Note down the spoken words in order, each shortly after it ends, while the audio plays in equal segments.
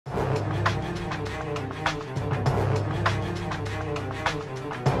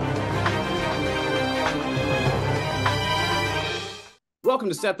Welcome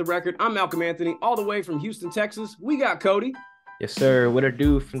to Set the Record. I'm Malcolm Anthony, all the way from Houston, Texas. We got Cody. Yes, sir. What a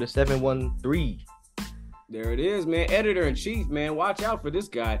dude from the 713. There it is, man. Editor-in-chief, man. Watch out for this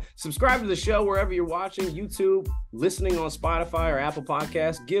guy. Subscribe to the show wherever you're watching, YouTube, listening on Spotify or Apple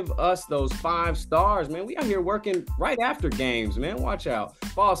Podcasts. Give us those 5 stars, man. We out here working right after games, man. Watch out.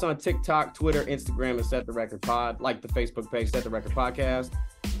 Follow us on TikTok, Twitter, Instagram, and Set the Record Pod. Like the Facebook page, Set the Record Podcast.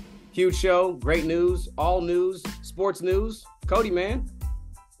 Huge show, great news, all news, sports news. Cody, man,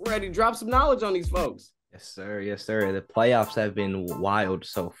 we're ready to drop some knowledge on these folks. Yes, sir. Yes, sir. The playoffs have been wild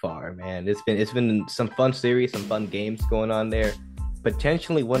so far, man. It's been some fun series, some fun games going on there.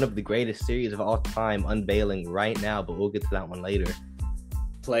 Potentially one of the greatest series of all time unveiling right now, but we'll get to that one later.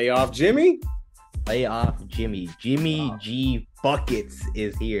 Playoff Jimmy? Playoff Jimmy. Jimmy G Buckets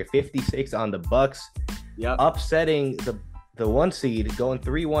is here. 56 on the Bucks. Yep. Upsetting the 1 seed, going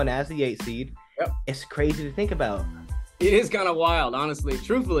 3-1 as the 8 seed. Yep. It's crazy to think about. It is kind of wild, honestly.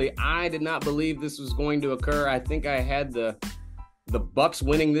 Truthfully, I did not believe this was going to occur. I think I had the Bucks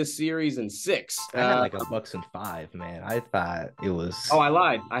winning this series in 6. I had like a Bucks in 5, man. I thought it was. Oh, I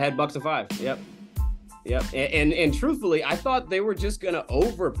lied. I had Bucks in 5. Yep. And truthfully, I thought they were just gonna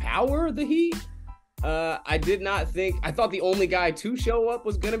overpower the Heat. I did not think. I thought the only guy to show up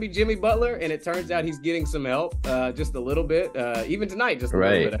was gonna be Jimmy Butler, and it turns out he's getting some help, just a little bit. Even tonight, just a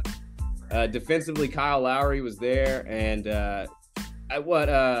little bit. Defensively, Kyle Lowry was there, and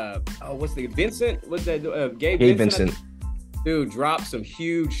what's the Vincent? What's that? Gabe Vincent. Dude dropped some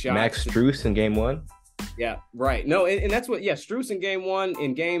huge shots. Max Strus in game 1. Yeah, right. No, and that's what. Yeah, Strus in game 1.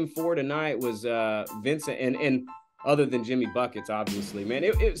 In game 4 tonight was Vincent, and other than Jimmy Buckets, obviously, man,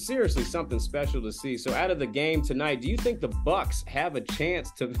 it's seriously something special to see. So, out of the game tonight, do you think the Bucks have a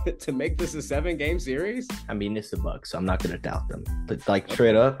chance to make this a 7-game series? I mean, it's the Bucks, so I'm not gonna doubt them. But like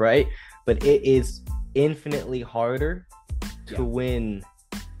straight up, right? But it is infinitely harder to win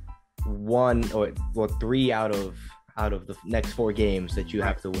 3 out of the next 4 games that you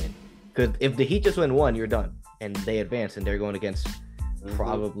have to win. Because if the Heat just win 1, you're done, and they advance, and they're going against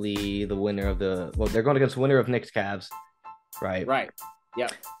probably the winner of they're going against the winner of Knicks Cavs, right? Right. Yeah.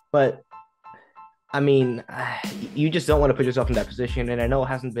 But I mean, you just don't want to put yourself in that position, and I know it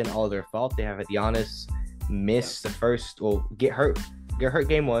hasn't been all their fault. They have Giannis miss the first, get hurt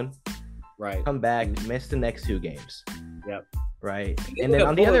game 1. Right. Come back, miss the next 2 games. Yep. Right. And then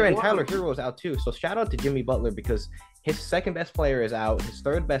on the other end, Tyler Herro's out too. So shout out to Jimmy Butler because his second best player is out. His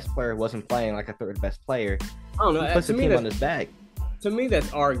third best player wasn't playing like a third best player. I don't know. He puts the team on his back. To me,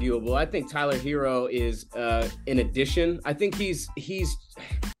 that's arguable. I think Tyler Herro is an addition. I think he's.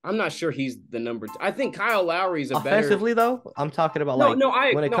 I'm not sure he's the number 2. I think Kyle Lowry's a better. Offensively, though, I'm talking about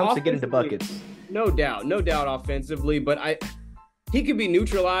when it comes to getting to buckets. No doubt offensively, but he could be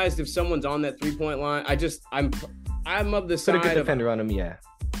neutralized if someone's on that 3-point line. I'm of the side of... Put a good defender on him, yeah.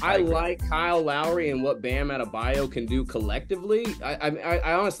 I like Kyle Lowry and what Bam Adebayo can do collectively. I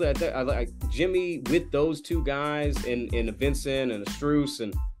honestly, I like Jimmy with those 2 guys and a Vincent and a Strus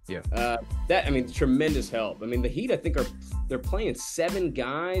and tremendous help. I mean, the Heat, I think they're playing 7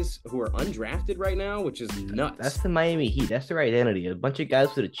 guys who are undrafted right now, which is nuts. That's the Miami Heat. That's their identity. A bunch of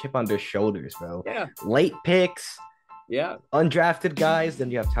guys with a chip on their shoulders, bro. Yeah. Late picks. Yeah. Undrafted guys.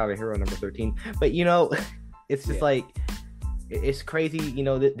 Then you have Tyler Herro, number 13. But, it's just like, it's crazy.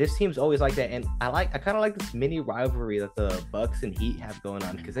 This team's always like that. And I kind of like this mini rivalry that the Bucks and Heat have going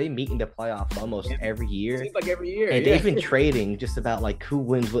on because they meet in the playoffs almost every year. Seems like every year. And they've been trading just about like who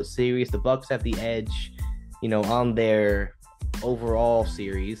wins what series. The Bucks have the edge, on their overall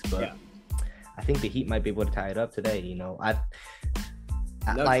series. But I think the Heat might be able to tie it up today.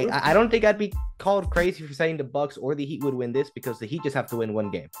 I don't think I'd be called crazy for saying the Bucks or the Heat would win this because the Heat just have to win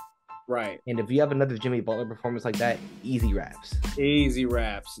 1 game. Right. And if you have another Jimmy Butler performance like that, easy raps. Easy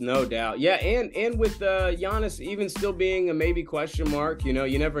raps, no doubt. Yeah, and with Giannis even still being a maybe question mark, you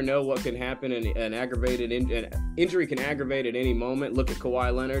never know what can happen. An aggravated injury can aggravate at any moment. Look at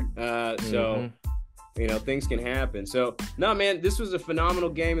Kawhi Leonard. So things can happen. So, no, man, this was a phenomenal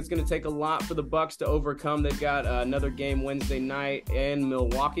game. It's going to take a lot for the Bucks to overcome. They've got another game Wednesday night in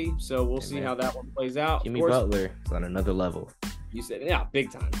Milwaukee, so we'll see how that one plays out. Jimmy Butler is on another level. You said, yeah,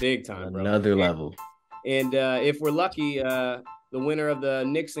 big time, bro. Another level. And if we're lucky, the winner of the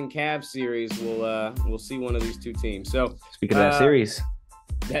Knicks and Cavs series will see one of these 2 teams. So, speaking of that series,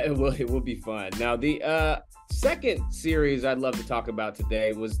 it will be fun. Now, the second series I'd love to talk about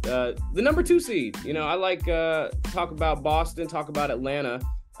today was the number 2 seed. I like talk about Boston, talk about Atlanta.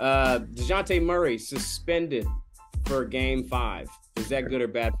 DeJounte Murray suspended for game 5. Is that good or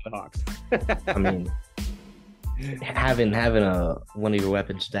bad for the Hawks? I mean, having one of your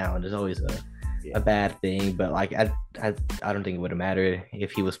weapons down is always a bad thing, but like I I don't think it would have mattered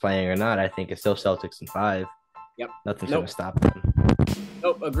if he was playing or not. I think it's still Celtics in 5. Yep. Nothing's Nope. going to stop them.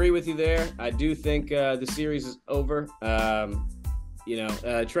 Nope, agree with you there. I do think the series is over.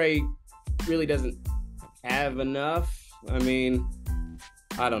 Trey really doesn't have enough. I mean,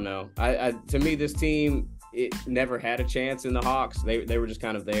 I don't know. To me, this team, it never had a chance in the Hawks. They were just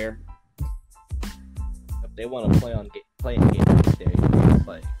kind of there. If they want to play in game,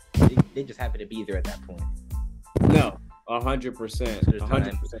 they just happen to be there at that point. No, 100%.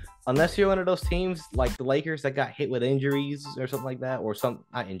 100%. Unless you're one of those teams like the Lakers that got hit with injuries or something like that, or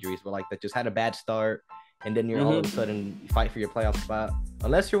not injuries, but like that just had a bad start, and then you're all of a sudden fight for your playoff spot.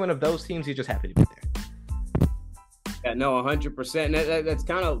 Unless you're one of those teams, you just happen to be there. Yeah, no, 100%. And that's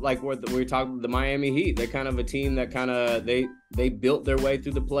kind of like what we were talking about the Miami Heat. They're kind of a team that kind of they built their way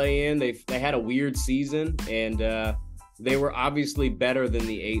through the play-in. They had a weird season, and they were obviously better than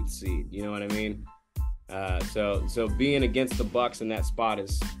the 8th seed. You know what I mean? So being against the Bucks in that spot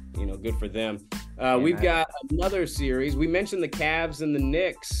is, good for them. We've got another series. We mentioned the Cavs and the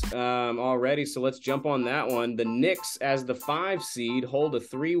Knicks already, so let's jump on that one. The Knicks, as the 5 seed, hold a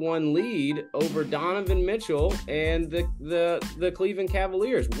 3-1 lead over Donovan Mitchell and the Cleveland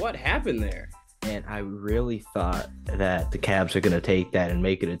Cavaliers. What happened there? And I really thought that the Cavs are going to take that and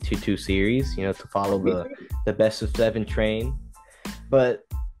make it a 2-2 series, to follow the best of 7 train. But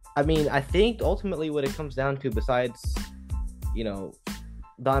I mean, I think ultimately what it comes down to, besides,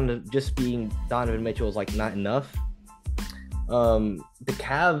 just being Donovan Mitchell is like not enough. The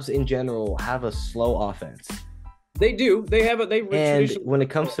Cavs in general have a slow offense. They do. And when it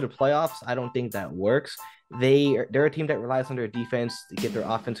comes to the playoffs, I don't think that works. They're a team that relies on their defense to get their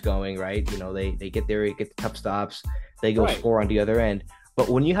offense going, right? They get the tough stops, they go score on the other end. But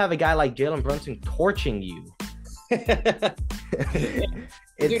when you have a guy like Jalen Brunson torching you, it's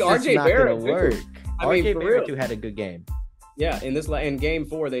Dude, just RJ not Barrett gonna work. RJ Barrett too had a good game. Yeah, in game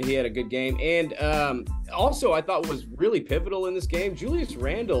 4 that he had a good game. And also I thought was really pivotal in this game, Julius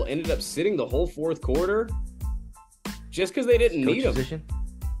Randle ended up sitting the whole 4th quarter just because they didn't need him. Decision?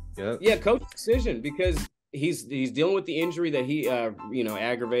 Yep. Yeah, coach decision, because he's dealing with the injury that he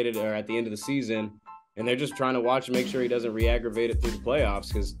aggravated at the end of the season, and they're just trying to watch and make sure he doesn't re-aggravate it through the playoffs,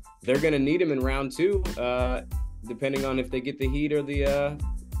 because they're going to need him in round 2, depending on if they get the Heat or the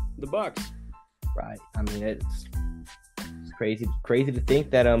Bucks. Right. I mean, it's crazy to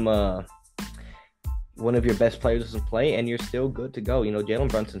think that one of your best players doesn't play and you're still good to go. Jalen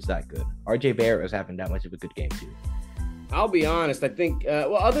Brunson's that good. RJ Barrett is having that much of a good game too. I'll be honest. I think,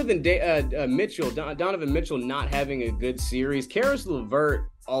 other than Donovan Mitchell not having a good series, Karis LeVert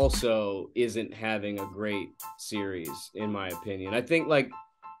also isn't having a great series, in my opinion. I think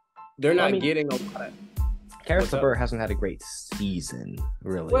they're not getting a lot. Karis LeVert hasn't had a great season,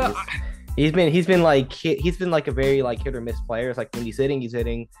 really. Well, he's been like a very hit or miss player. It's like when he's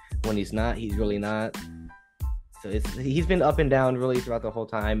hitting. When he's not, he's really not. So he's been up and down really throughout the whole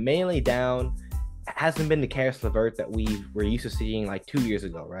time. Mainly down. Hasn't been the Karis LeVert that we were used to seeing 2 years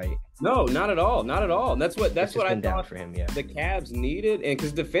ago, right? No, not at all. And that's what I thought for him. Yeah, the Cavs needed, and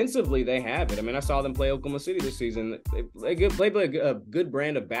because defensively they have it. I mean, I saw them play Oklahoma City this season. They play a good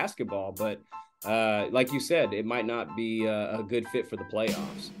brand of basketball, but like you said, it might not be a good fit for the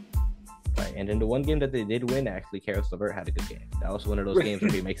playoffs. Right, and in the one game that they did win, actually, Karis LeVert had a good game. That was one of those games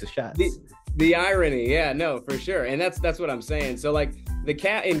where he makes his shots. The irony, yeah, no, for sure, and that's what I'm saying. So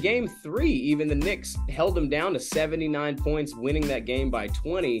in game 3, even the Knicks held them down to 79 points, winning that game by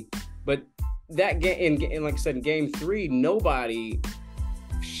 20. But that game, and like I said, in game 3, nobody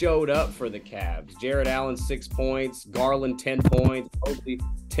showed up for the Cavs. Jared Allen 6 points, Garland 10 points, Mobley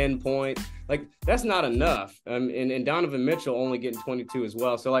 10 points. That's not enough. And Donovan Mitchell only getting 22 as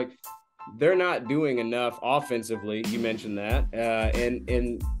well. So they're not doing enough offensively. You mentioned that,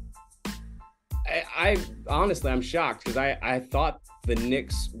 and I honestly, I'm shocked, because I thought the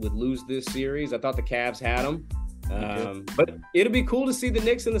Knicks would lose this series. I thought the Cavs had them, but it'll be cool to see the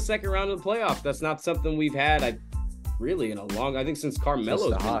Knicks in the second round of the playoffs. That's not something we've had, I think since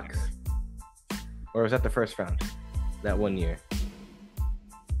Carmelo's the Hawks. Or was that the first round that one year?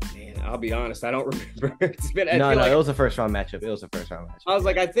 I'll be honest, I don't remember. It's been it was a first round matchup. I was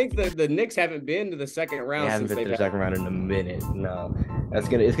I think the Knicks haven't been to the second round. They haven't been to the second round in a minute. No, it's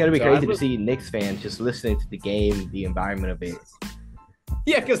gonna be crazy to see Knicks fans just listening to the game, the environment of it.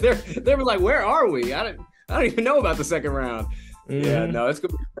 Yeah, because they were like, "Where are we? I don't even know about the second round." Mm-hmm. Yeah, no, it's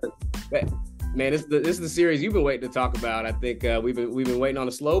gonna be. Man, this is the series you've been waiting to talk about. I think we've been waiting on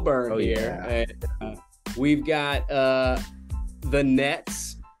a slow burn here. Yeah. And, we've got the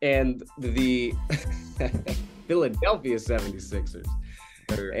Nets and the Philadelphia 76ers.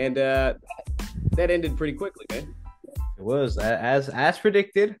 And that ended pretty quickly, man. It was as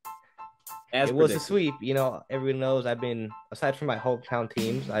predicted. As It was a predicted. sweep. You know, everyone knows I've been, aside from my hometown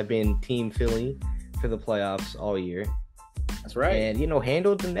teams, I've been Team Philly for the playoffs all year. That's right. And, you know,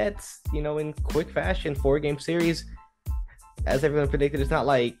 handled the Nets, you know, in quick fashion, 4-game series. As everyone predicted, it's not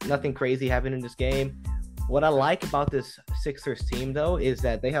like nothing crazy happened in this game. What I like about this Sixers team, though, is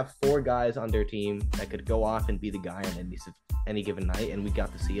that they have 4 guys on their team that could go off and be the guy on any given night. And we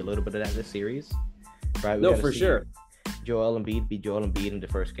got to see a little bit of that this series, right? We No, got to for see sure. Joel Embiid beat Joel Embiid in the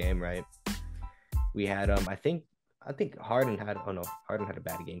first game, right? We had I think Harden had Harden had a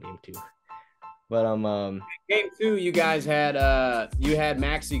bad game too. But Game 2, you guys had you had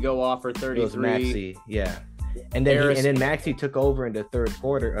Maxey go off for 33. it was Maxey, yeah. And then Maxey took over in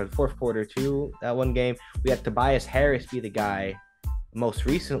the fourth quarter too. That one game, we had Tobias Harris be the guy. Most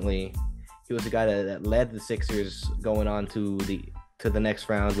recently, he was the guy that led the Sixers going on to the next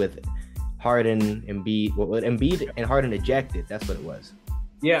round with Harden, Embiid. Embiid and Harden ejected. That's what it was.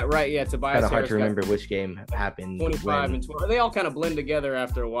 Yeah, right. Yeah, Tobias Kind of hard Harris to remember which game happened. 25 and 12. They all kind of blend together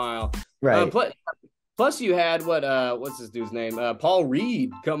after a while. Right. Plus, you had what's this dude's name? Paul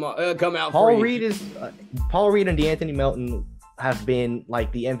Reed come out. Paul Reed and DeAnthony Melton have been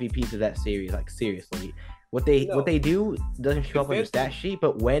like the MVPs of that series. Like seriously, what they do doesn't show up on the stat sheet,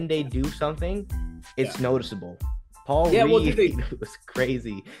 but when they do something, it's noticeable. Paul Reed was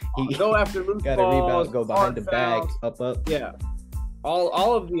crazy. He go after loose got balls, a rebound, go behind the back, up. Yeah.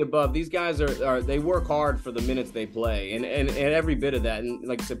 All of the above. These guys are they work hard for the minutes they play, and every bit of that. And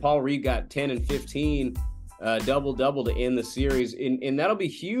like I said, Paul Reed got 10 and 15, double to end the series, and that'll be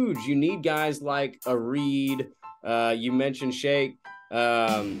huge. You need guys like a Reed. You mentioned Shake,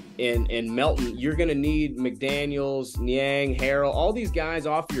 and Melton. You're gonna need McDaniels, Niang, Harrell, all these guys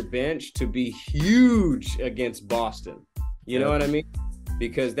off your bench to be huge against Boston. You know what I mean?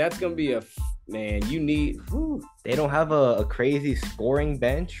 Because that's gonna be man, you need. Whew. They don't have a crazy scoring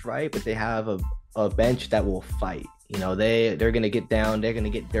bench, right? But they have a bench that will fight. You know, they're gonna get down, they're gonna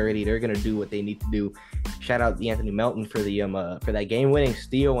get dirty, they're gonna do what they need to do. Shout out Anthony Melton for the for that game-winning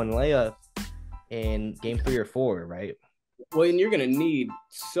steal and layup in game 3 or 4, right? Well, and you're gonna need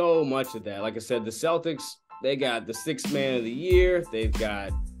so much of that. Like I said, the Celtics, they got the 6th man of the year. They've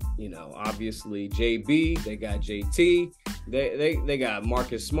got, you know, obviously JB. They got JT. They got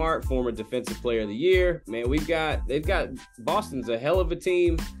Marcus Smart, former defensive player of the year. Man, they've got Boston's a hell of a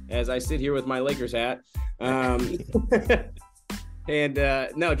team. As I sit here with my Lakers hat, and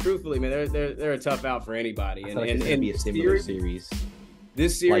no, truthfully, man, they're a tough out for anybody. And it's gonna be a similar series.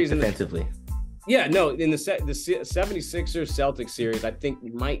 This series, like defensively. Yeah, no, in the 76ers Celtics series, I think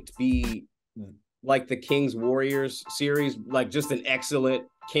might be like the Kings Warriors series, like just an excellent,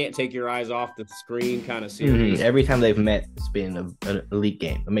 can't take your eyes off the screen kind of series. Mm-hmm. Every time they've met, it's been an elite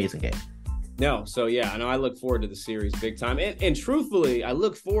game, amazing game. No, so yeah, I know I look forward to the series big time, and truthfully, I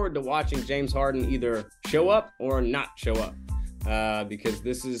look forward to watching James Harden either show up or not show up, because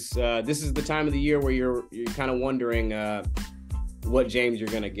this is the time of the year where you're kind of wondering what James you're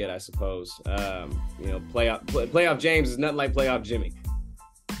gonna get, I suppose. You know, playoff James is nothing like playoff Jimmy.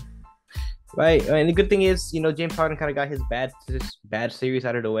 Right, and the good thing is, you know, James Harden kind of got his bad series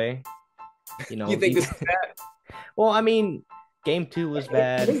out of the way. You know, you think this is bad? Well, I mean, game 2 was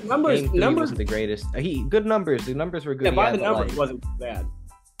bad. His numbers wasn't the greatest. Good numbers. The numbers were good. Yeah, by the numbers, it wasn't bad.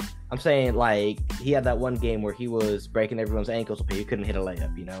 I'm saying, like, he had that one game where he was breaking everyone's ankles, but he couldn't hit a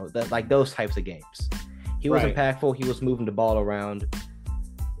layup. You know, like those types of games. He was impactful. He was moving the ball around.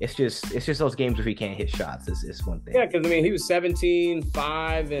 It's just those games where he can't hit shots. Is one thing. Yeah, because I mean, he was 17,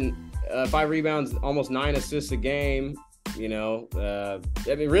 5 rebounds, almost 9 assists a game. You know,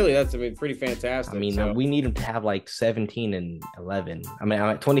 I mean, really, that's pretty fantastic. I mean, we need him to have like 17 and 11. I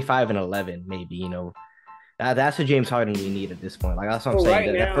mean, 25 and 11, maybe. You know, that's what James Harden we need at this point. Like that's what I'm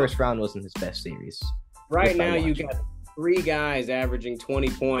saying. That first round wasn't his best series. Right now, you got 3 guys averaging 20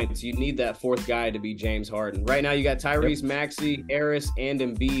 points. You need that 4th guy to be James Harden. Right now, you got Tyrese Maxey, Harris, and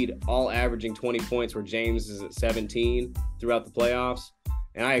Embiid all averaging 20 points, where James is at 17 throughout the playoffs.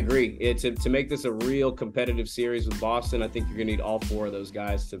 And I agree. To make this a real competitive series with Boston, I think you're going to need all 4 of those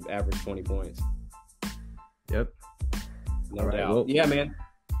guys to average 20 points. Yep. No doubt. Well, yeah, man.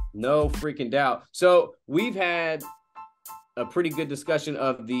 No freaking doubt. So we've had a pretty good discussion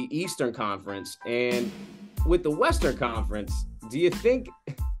of the Eastern Conference. And with the Western Conference, do you think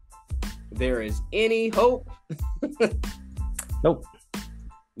there is any hope? Nope.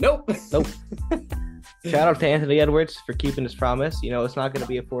 Shout out to Anthony Edwards for keeping his promise. You know, it's not going to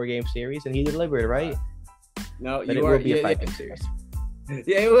be a 4-game series, and he delivered, right? No, but it will be a 5-game series.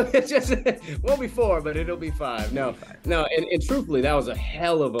 Yeah, it won't be 4, but it'll be 5. No, and truthfully, that was a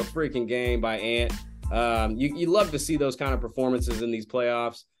hell of a freaking game by Ant. You love to see those kind of performances in these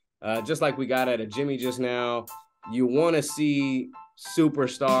playoffs. Just like we got at a Jimmy just now, you want to see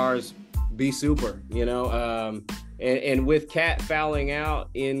superstars be super, you know. And with Cat fouling out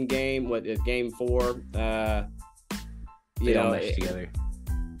in game 4, they don't mesh together.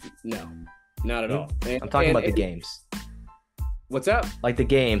 No, not at all. I'm talking about the games. What's up? Like the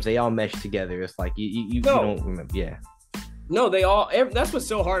games, they all mesh together. It's like you don't remember. Yeah. No, that's what's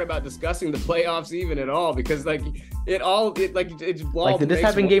so hard about discussing the playoffs even at all, because like it's all did this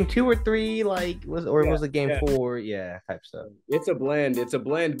happen game 2 or 3? Like was it game 4? Yeah, type stuff. It's a blend.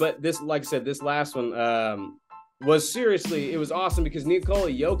 But this, like I said, this last one was seriously, it was awesome because Nikola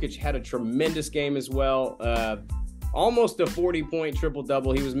Jokic had a tremendous game as well. Almost a 40-point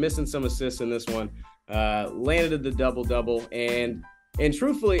triple-double. He was missing some assists in this one. Landed the double-double. And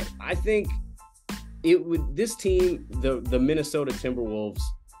truthfully, I think this team, the Minnesota Timberwolves,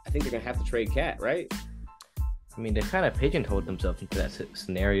 I think they're going to have to trade Cat, right? I mean, they kind of pigeonholed themselves into that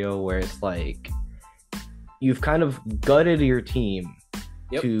scenario where it's like you've kind of gutted your team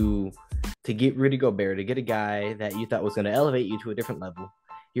to get Rudy Gobert, to get a guy that you thought was going to elevate you to a different level.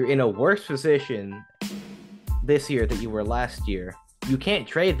 You're in a worse position this year that you were last year. You can't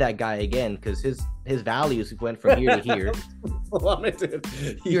trade that guy again because his values went from here to here.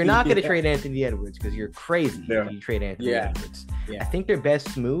 You're not going to trade Anthony Edwards because you're crazy if you trade Anthony Edwards. I think their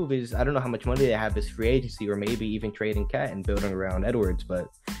best move is, I don't know how much money they have this free agency, or maybe even trading Cat and building around Edwards. But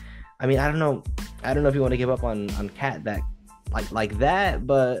I mean, I don't know if you want to give up on Cat that like that.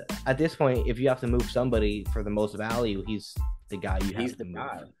 But at this point, if you have to move somebody for the most value, he's the guy you have to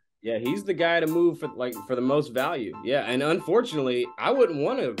move. Yeah, he's the guy to move for the most value. Yeah, and unfortunately, I wouldn't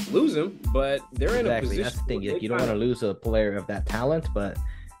want to lose him, but they're in a position. That's the thing. You don't want to lose a player of that talent, but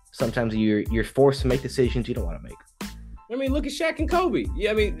sometimes you're forced to make decisions you don't want to make. I mean, look at Shaq and Kobe. Yeah,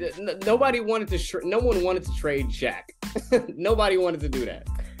 I mean, no one wanted to trade Shaq. Nobody wanted to do that.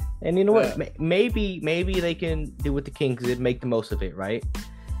 And you know what? Maybe they can do what the Kings did, make the most of it, right?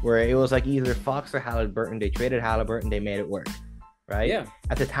 Where it was like either Fox or Halliburton. They traded Halliburton, they made it work. Right? Yeah.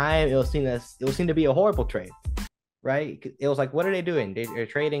 At the time, it was seen to be a horrible trade, right? It was like, what are they doing? They're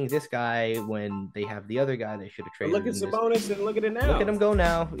trading this guy when they have the other guy they should have traded. But look at Sabonis and look at it now. Look at them go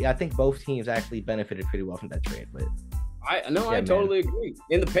now. Yeah, I think both teams actually benefited pretty well from that trade. But I totally agree.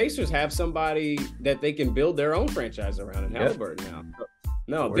 And the Pacers have somebody that they can build their own franchise around in Halliburton now.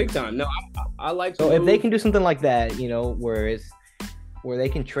 No, big time. No, I like. So if they can do something like that, you know, where they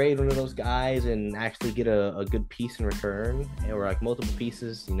can trade one of those guys and actually get a good piece in return, or like multiple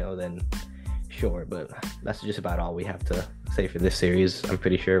pieces, you know, then sure. But that's just about all we have to say for this series, I'm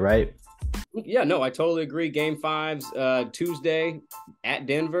pretty sure, right? Yeah, no, I totally agree. Game 5's Tuesday at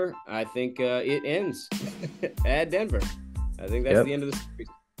Denver. I think it ends at Denver. I think that's the end of the series.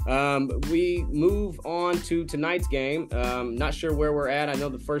 We move on to tonight's game. Not sure where we're at. I know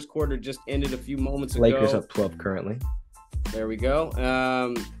the first quarter just ended a few moments ago. Lakers up 12 currently. There we go.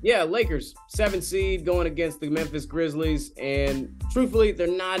 Lakers, 7 seed going against the Memphis Grizzlies. And truthfully, they're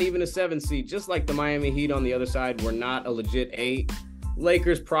not even a 7 seed. Just like the Miami Heat on the other side, were not a legit 8.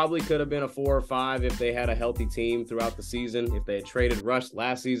 Lakers probably could have been a 4 or 5 if they had a healthy team throughout the season, if they had traded Rush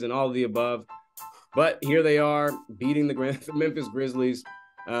last season, all of the above. But here they are, beating the Memphis Grizzlies.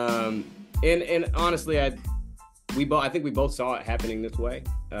 And honestly, I think we both saw it happening this way.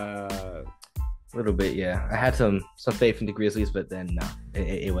 A little bit, yeah. I had some faith in the Grizzlies, but then no,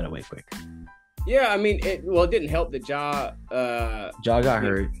 it went away quick. Yeah, I mean, it didn't help that Ja got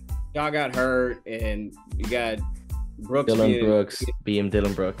hurt. Ja got hurt, and you got Brooks.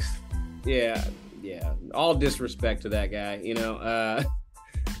 Dillon Brooks. Yeah. All disrespect to that guy, you know.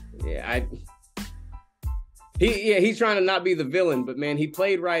 He's trying to not be the villain, but man, he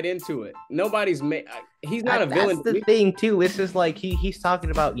played right into it. He's not a villain. That's the thing too. It's just like he's talking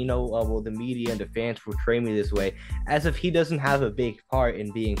about, you know, well, the media and the fans portray me this way, as if he doesn't have a big part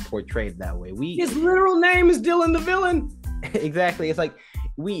in being portrayed that way. His literal name is Dylan the Villain. Exactly. It's like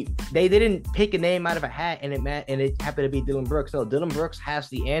they didn't pick a name out of a hat and it happened to be Dillon Brooks. No, Dillon Brooks has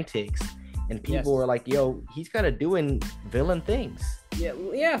the antics, and people were like, "Yo, he's kind of doing villain things."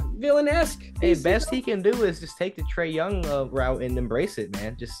 Yeah, villain-esque. Hey, best he can do is just take the Trae Young route and embrace it,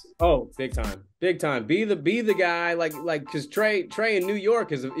 man. Big time. Be the guy, like because Trae in New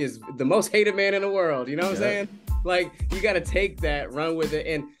York is the most hated man in the world. You know what I'm saying? Like, you got to take that, run with it,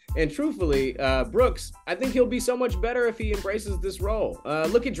 and truthfully, Brooks, I think he'll be so much better if he embraces this role.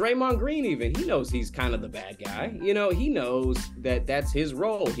 Look at Draymond Green. Even he knows he's kind of the bad guy. You know, he knows that that's his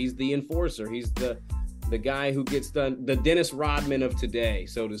role. He's the enforcer. He's the guy who gets the Dennis Rodman of today,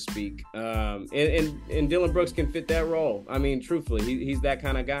 so to speak. And Dillon Brooks can fit that role. I mean, truthfully, he's that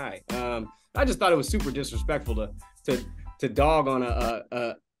kind of guy. I just thought it was super disrespectful to dog on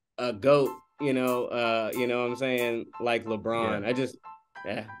a goat. You know what I'm saying? Like LeBron.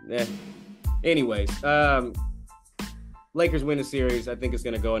 Yeah. Anyways, Lakers win the series. I think it's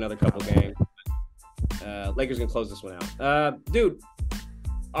gonna go another couple games. Lakers gonna close this one out. Dude,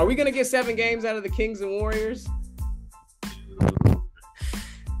 are we gonna get 7 games out of the Kings and Warriors?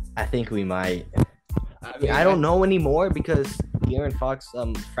 I think we might. I don't know anymore because De'Aaron Fox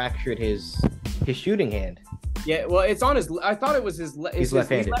fractured his shooting hand. Yeah, well, it's on his. I thought it was his. He's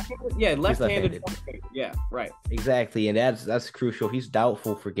left-handed. Yeah, left-handed. Yeah, right. Exactly, and that's crucial. He's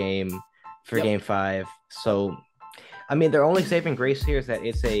doubtful for game 5. So, I mean, their only saving grace here is that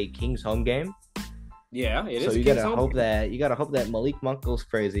it's a Kings home game. Yeah, it is. So you gotta hope that Malik Monk goes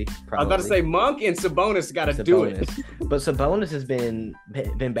crazy. Probably. I was about to say Monk and Sabonis got to do it. But Sabonis has been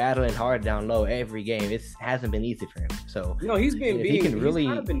battling hard down low every game. It hasn't been easy for him. So he's been he's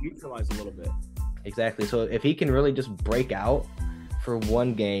kind of been neutralized a little bit. Exactly. So if he can really just break out for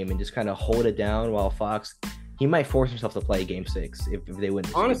one game and just kind of hold it down while Fox, he might force himself to play game 6 if they win.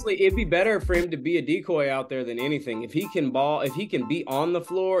 Honestly, it'd be better for him to be a decoy out there than anything. If he can be on the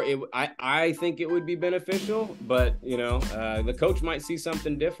floor, I think it would be beneficial. But the coach might see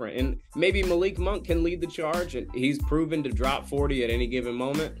something different, and maybe Malik Monk can lead the charge. And he's proven to drop 40 at any given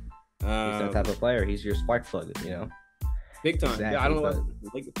moment. He's that type of player. He's your spark plug, Big time. Exactly, yeah, I don't know.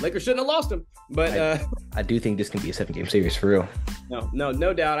 Lakers shouldn't have lost him, but I do think this can be a 7-game series for real.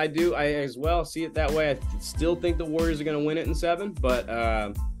 No doubt. I do. I as well see it that way. I still think the Warriors are going to win it in 7, but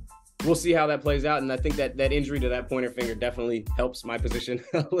we'll see how that plays out. And I think that injury to that pointer finger definitely helps my position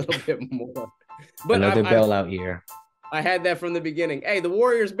a little bit more. But another bailout year. I had that from the beginning. Hey, the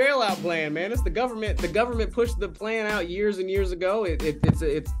Warriors bailout plan, man. It's the government. The government pushed the plan out years and years ago.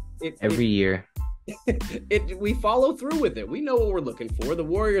 It's every year. We follow through with it. We know what we're looking for. The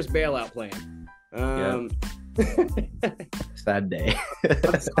Warriors bailout plan. Sad day.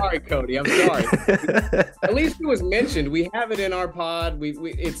 I'm sorry, Cody. I'm sorry. At least it was mentioned. We have it in our pod.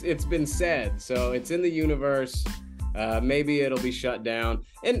 It's been said, so it's in the universe. Maybe it'll be shut down.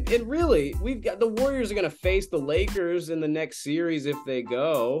 And really, we've got the Warriors are going to face the Lakers in the next series if they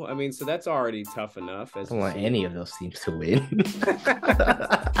go. I mean, so that's already tough enough. I don't want any of those teams to win.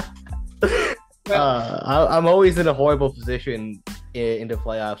 I'm always in a horrible position in the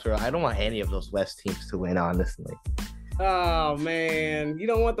playoffs where I don't want any of those West teams to win, honestly. Oh, man. You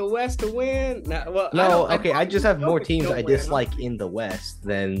don't want the West to win? I just have more teams I dislike in the West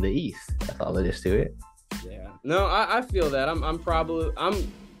than the East. That's all there is to it. Yeah. No, I feel that. I'm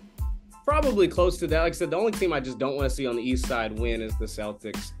probably close to that. Like I said, the only team I just don't want to see on the East side win is the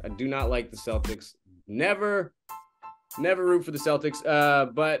Celtics. I do not like the Celtics. Never root for the Celtics.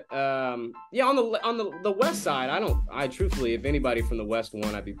 But on the West side, I truthfully, if anybody from the West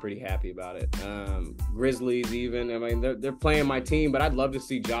won, I'd be pretty happy about it. Grizzlies even. I mean, they're playing my team, but I'd love to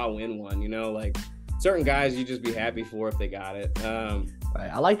see Ja win one, like certain guys you just be happy for if they got it.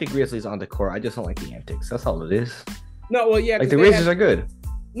 I like the Grizzlies on the court. I just don't like the antics. That's all it is. No, well, yeah. Like the Grizzlies are good.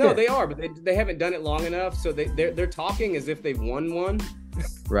 No, yeah. They are, but they haven't done it long enough, so they're talking as if they've won one.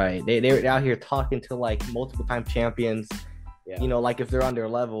 Right. They're out here talking to like multiple time champions. Yeah. Like if they're on their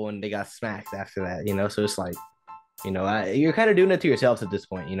level and they got smacked after that, so it's like, you're kind of doing it to yourselves at this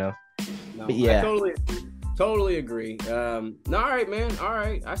point, No, but yeah. I totally agree. All right, man. All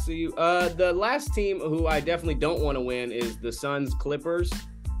right. I see you. The last team who I definitely don't want to win is the Suns Clippers.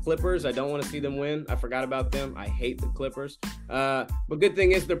 I don't want to see them win. I forgot about them. I hate the Clippers. But good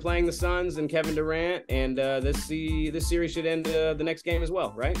thing is they're playing the Suns and Kevin Durant, and this series should end the next game as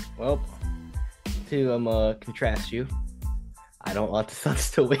well, right? Well, to contrast you, I don't want the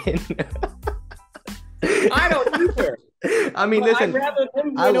Suns to win. I don't either. I mean, listen,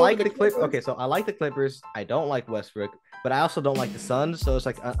 I like the Clippers. Okay, so I like the Clippers. I don't like Westbrook, but I also don't like the Suns. So it's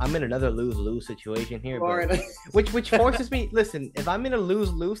like I'm in another lose-lose situation here. But, which forces me. Listen, if I'm in a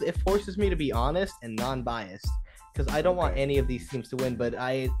lose-lose, it forces me to be honest and non-biased because I don't want any of these teams to win. But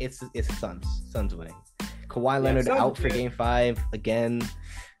it's Suns winning. Kawhi Leonard out for Game 5 again.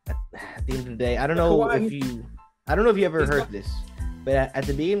 At the end of the day, I don't know if you ever heard this. But at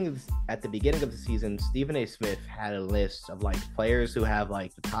the beginning of the season, Stephen A. Smith had a list of like players who have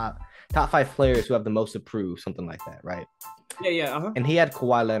like the top 5 players who have the most approved, something like that, right? Yeah. Uh-huh. And he had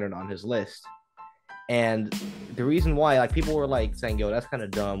Kawhi Leonard on his list. And the reason why, like, people were like saying, "Yo, that's kind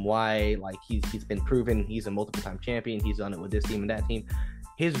of dumb. Why? Like, he's been proven. He's a multiple-time champion. He's done it with this team and that team."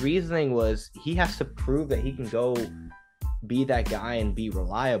 His reasoning was he has to prove that he can go be that guy and be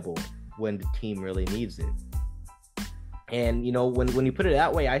reliable when the team really needs it. And, when you put it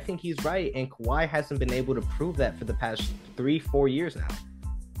that way, I think he's right. And Kawhi hasn't been able to prove that for the past 3-4 years now.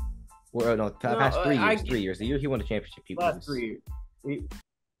 Well, no, No, past 3 years. 3 years. The year he won the championship, last 3 years.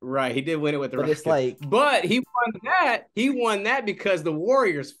 Right, he did win it with the but Rockets. it's like, but he won that. He won that because the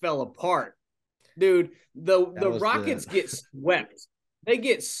Warriors fell apart, dude. The Rockets get swept. They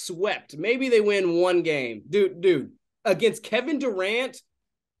get swept. Maybe they win one game, dude. Against Kevin Durant,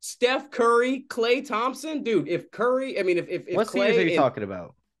 Steph Curry, Klay Thompson, dude. If Curry, I mean, if what Klay series are you talking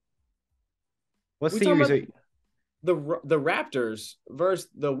about? What we series talking are the Raptors versus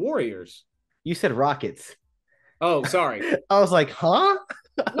the Warriors? you said Rockets? Oh, sorry. I was like, huh?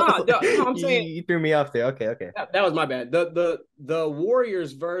 No, I'm saying you threw me off there. Okay. that was my bad. The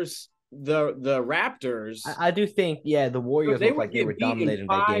Warriors versus the Raptors. I do think, yeah, the Warriors They looked were like they were getting beat in dominating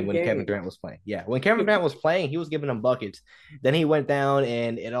that game when 5 Kevin games. Durant was playing. Yeah, when Kevin Durant was playing, he was giving them buckets. Then he went down,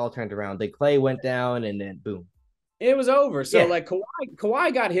 and it all turned around. Then Klay went down, and then boom. It was over. So Yeah. like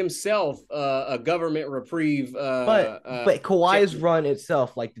Kawhi got himself a government reprieve. But Kawhi's run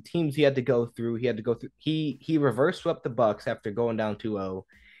itself, like the teams he had to go through, he reverse swept the Bucks after going down 2-0.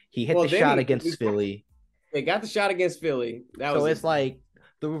 He hit the shot against Philly. They got the shot against Philly. It's like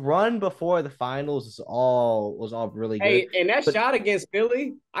the run before the finals was all really good. Hey, and that shot against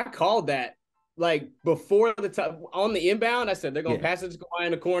Philly, I called that like before the time on the inbound. I said they're gonna pass it to Kawhi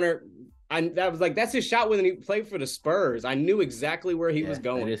in the corner. That was like that's his shot when he played for the Spurs. I knew exactly where he was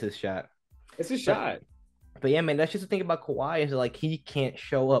going. It is his shot. It's his shot. But yeah, man, that's just the thing about Kawhi is like he can't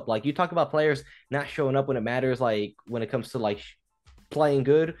show up. Like you talk about players not showing up when it matters. Like when it comes to like playing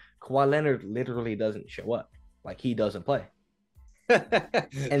good, Kawhi Leonard literally doesn't show up. Like he doesn't play.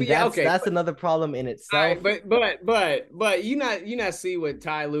 And that's another problem in itself. But you not see what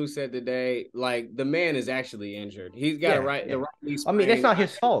Ty Lue said today. Like the man is actually injured. He's got the right knee sprain. I mean, that's not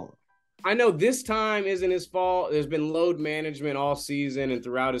his fault. I know this time isn't his fault. There's been load management all season and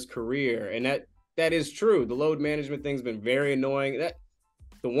throughout his career, and that is true. The load management thing's been very annoying. That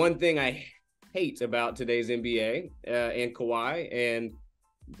the one thing I hate about today's NBA and Kawhi and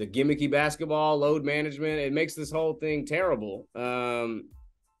the gimmicky basketball load management. It makes this whole thing terrible. And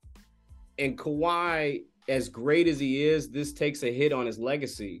Kawhi, as great as he is, this takes a hit on his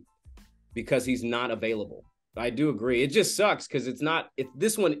legacy because he's not available. I do agree. It just sucks because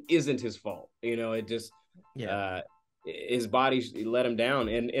this one isn't his fault. You know, it just his body let him down.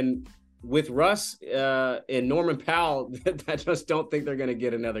 And with Russ and Norman Powell, I just don't think they're going to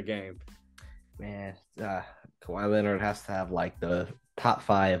get another game. Man, Kawhi Leonard has to have like the top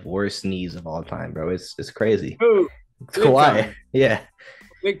 5 worst knees of all time, bro. It's crazy. Ooh, it's Kawhi. Yeah.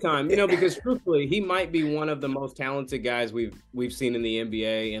 Big time, you know, because truthfully, he might be one of the most talented guys we've seen in the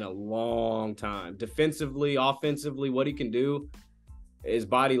NBA in a long time. Defensively, offensively, what he can do, his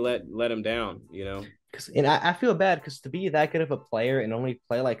body let him down, you know. And I feel bad because to be that good of a player and only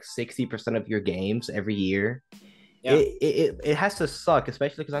play like 60% of your games every year, it has to suck,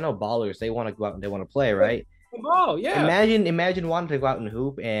 especially because I know ballers, they want to go out and they want to play, right? Oh yeah. Imagine wanting to go out and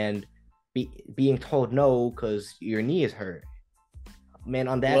hoop and being told no because your knee is hurt. Man,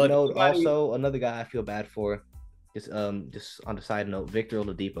 on that note, also another guy I feel bad for, just on the side note, Victor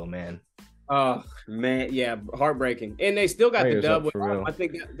Oladipo, man. Oh man, yeah, heartbreaking. And they still got the dub. I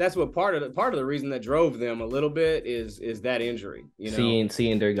think that's what part of the reason that drove them a little bit is that injury. You know,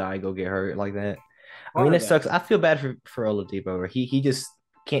 seeing their guy go get hurt like that. I mean, it sucks. I feel bad for Oladipo. He just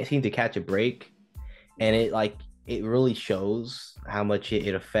can't seem to catch a break, and it really shows how much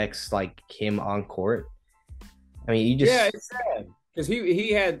it affects like him on court. I mean, it's sad. Because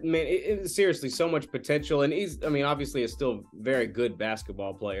he had, man, it was seriously so much potential. And he's, I mean, obviously a still very good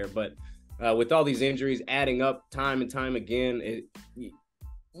basketball player. But with all these injuries adding up time and time again,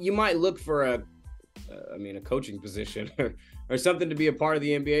 you might look for a coaching position or something to be a part of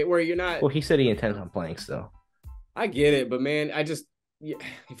the NBA where you're not. Well, he said he intends on playing still. I get it. But, man,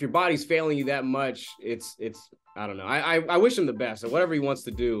 if your body's failing you that much, it's I don't know. I wish him the best. So whatever he wants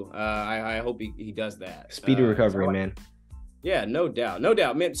to do, I hope he does that. Speedy recovery, man. Yeah, no doubt,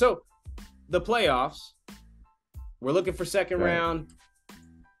 man. So the playoffs, we're looking for second round.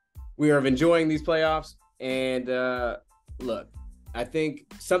 We are enjoying these playoffs. And look, I think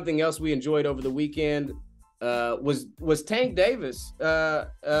something else we enjoyed over the weekend was Tank Davis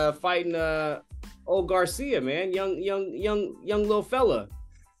fighting old Garcia, man, young little fella,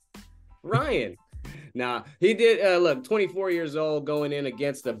 Ryan. Nah, he did. Look, 24 years old, going in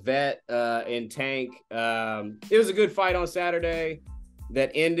against a vet in Tank. It was a good fight on Saturday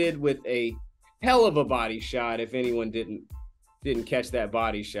that ended with a hell of a body shot. If anyone didn't didn't catch that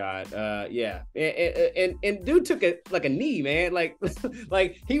body shot. Yeah, and dude took a knee, man. Like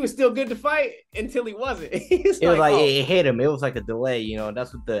like he was still good to fight until he wasn't. It was like it hit him. It was like a delay, you know.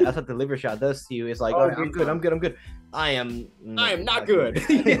 That's what the liver shot does to you. It's like, all right, I'm good. I am not good.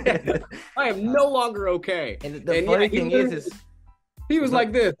 Yeah. I am no longer okay. And the funny thing is he was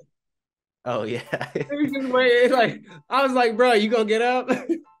like this. Oh yeah. Like I was like, bro, you gonna get up?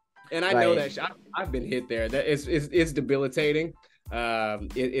 And I know that shot. I've been hit there. That it's debilitating.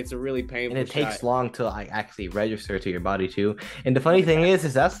 It's a really painful. And it takes long to like actually register to your body too. And the funny thing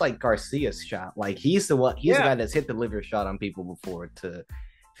is that's like Garcia's shot. Like he's the guy that's hit the liver shot on people before to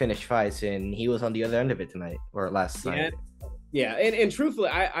finish fights, and he was on the other end of it tonight or last night. Yeah, and truthfully,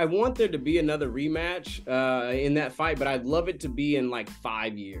 I want there to be another rematch in that fight, but I'd love it to be in like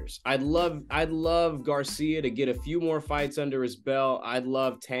 5 years. I'd love Garcia to get a few more fights under his belt. I'd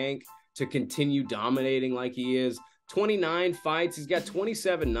love Tank to continue dominating like he is. 29 fights, he's got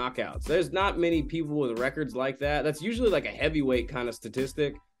 27 knockouts. There's not many people with records like that. That's usually like a heavyoweight kind of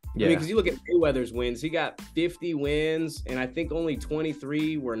statistic. Yeah. I mean, because you look at Mayweather's wins, he got 50 wins, and I think only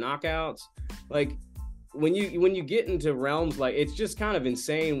 23 were knockouts. Like, when you get into realms like it's just kind of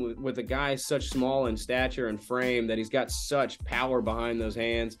insane with a guy such small in stature and frame that he's got such power behind those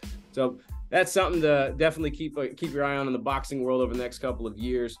hands. So that's something to definitely keep your eye on in the boxing world over the next couple of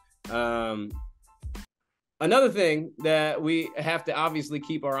years. Another thing that we have to obviously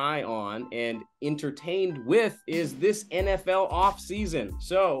keep our eye on and entertained with is this NFL offseason.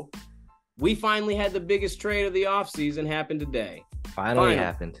 So we finally had the biggest trade of the offseason happen today. Finally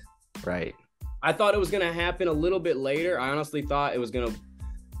happened. Right. I thought it was going to happen a little bit later. I honestly thought they were going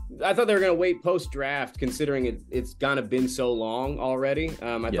to wait post-draft, considering it's kind of been so long already.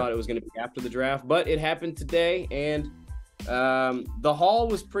 I thought it was going to be after the draft, but it happened today, and the haul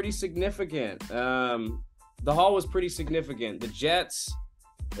was pretty significant. The Jets,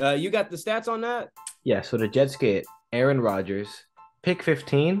 you got the stats on that? Yeah, so the Jets get Aaron Rodgers, pick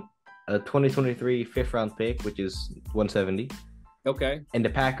 15, a 2023 fifth-round pick, which is 170. Okay. And the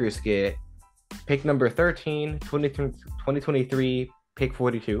Packers get pick number 13, 2023, pick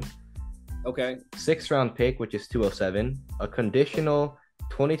 42. Okay. Sixth round pick, which is 207. A conditional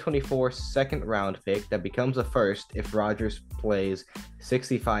 2024 second round pick that becomes a first if Rodgers plays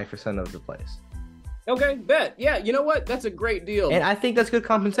 65% of the plays. Okay, bet. Yeah, you know what? That's a great deal. And I think that's good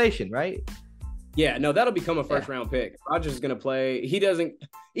compensation, right? Yeah, no, that'll become a first round pick. Rodgers is going to play. He doesn't,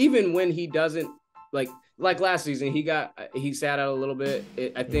 even when he doesn't, like last season, he sat out a little bit.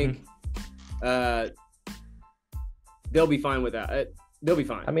 I think they'll be fine with that. They'll be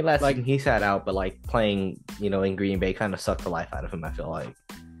fine. I mean, last season he sat out, but like playing, in Green Bay kind of sucked the life out of him, I feel like.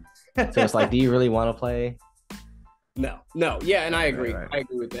 So it's like, do you really want to play? No. Yeah, and I agree. Right. I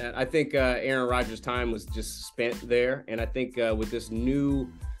agree with that. I think Aaron Rodgers' time was just spent there. And I think with this new,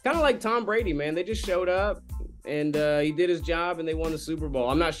 kind of like Tom Brady, man, they just showed up and he did his job and they won the Super Bowl.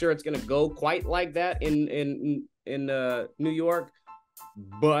 I'm not sure it's going to go quite like that in New York.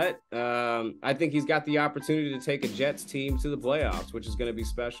 But I think he's got the opportunity to take a Jets team to the playoffs, which is going to be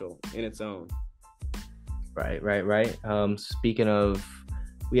special in its own. Right. Speaking of,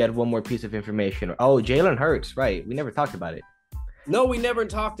 we had one more piece of information. Oh, Jalen Hurts, right. We never talked about it. No, we never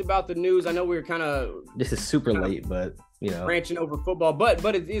talked about the news. I know we were kind of... This is super late, but, branching over football.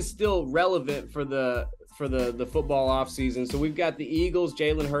 But it is still relevant for the football offseason. So we've got the Eagles.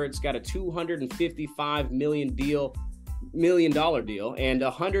 Jalen Hurts got a $255 million deal, and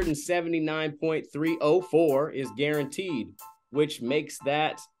 179.304 is guaranteed, which makes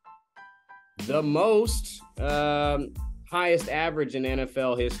that the most highest average in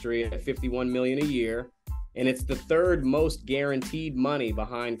NFL history at $51 million a year, and it's the third most guaranteed money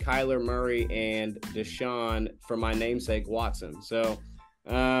behind Kyler Murray and Deshaun for my namesake Watson. So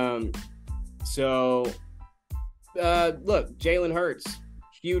look, Jalen Hurts,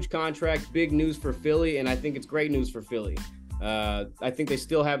 huge contract, big news for Philly, and I think it's great news for Philly. I think they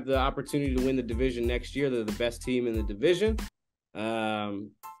still have the opportunity to win the division next year. They're the best team in the division.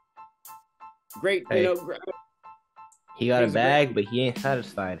 Great, hey, he got a bag, but he ain't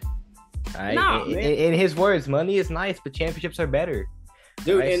satisfied. Right? Nah, in his words, money is nice, but championships are better.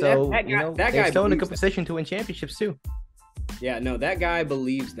 Dude, right? And so, that guy they're still in a good position to win championships too. Yeah, no, that guy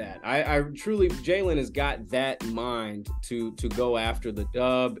believes that. I truly, Jalen has got that mind to go after the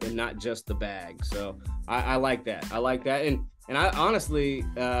dub and not just the bag. So I like that. And I honestly,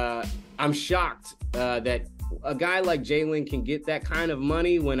 I'm shocked that a guy like Jalen can get that kind of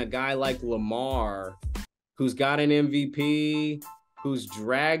money when a guy like Lamar, who's got an MVP, who's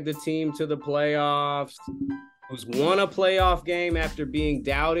dragged the team to the playoffs, who's won a playoff game after being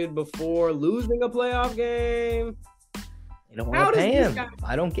doubted before losing a playoff game. They don't want to pay him.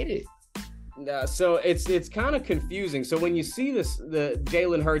 I don't get it. So it's kind of confusing. So when you see the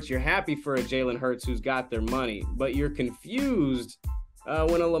Jalen Hurts, you're happy for a Jalen Hurts who's got their money, but you're confused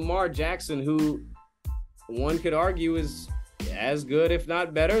when a Lamar Jackson, who one could argue is as good, if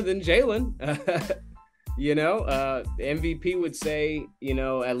not better, than Jalen. The MVP would say,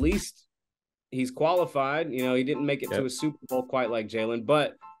 at least he's qualified. He didn't make it to a Super Bowl quite like Jalen,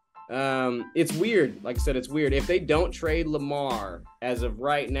 but it's weird. Like I said, it's weird. If they don't trade Lamar, as of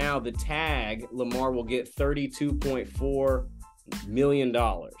right now, the tag, Lamar will get $32.4 million.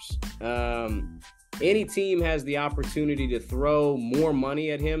 Any team has the opportunity to throw more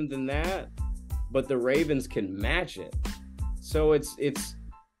money at him than that, but the Ravens can match it. So it's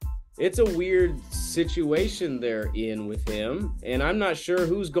a weird situation they're in with him, and I'm not sure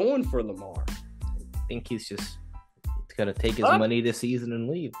who's going for Lamar. I think he's just gonna take his money this season and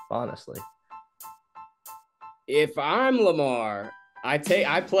leave, honestly. If I'm Lamar, I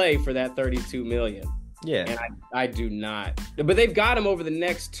play for that $32 million. Yeah. And I do not. But they've got him over the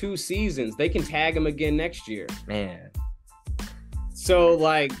next 2 seasons. They can tag him again next year. Man. So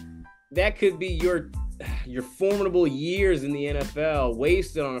that could be your formidable years in the NFL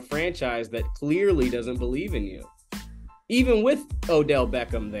wasted on a franchise that clearly doesn't believe in you. Even with Odell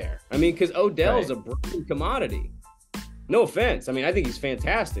Beckham there. I mean, because Odell's a broken commodity. No offense. I mean, I think he's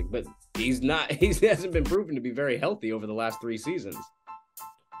fantastic, but he hasn't been proven to be very healthy over the last 3 seasons.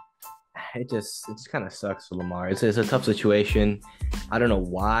 It just kind of sucks for Lamar. It's a tough situation. I don't know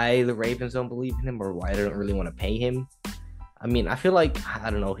why the Ravens don't believe in him or why they don't really want to pay him. I mean, I feel like, I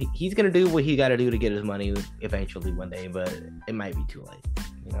don't know, he's going to do what he got to do to get his money eventually one day, but it might be too late,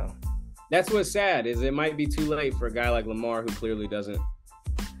 That's what's sad, is it might be too late for a guy like Lamar who clearly doesn't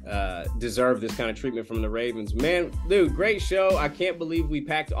deserve this kind of treatment from the Ravens. Man, dude, great show. I can't believe we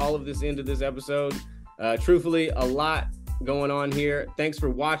packed all of this into this episode. Truthfully, a lot going on here. Thanks for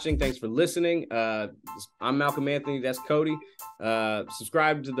watching. Thanks for listening. I'm Malcolm Anthony. That's Cody.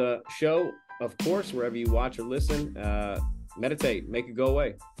 Subscribe to the show, of course, wherever you watch or listen. Meditate. Make it go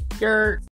away.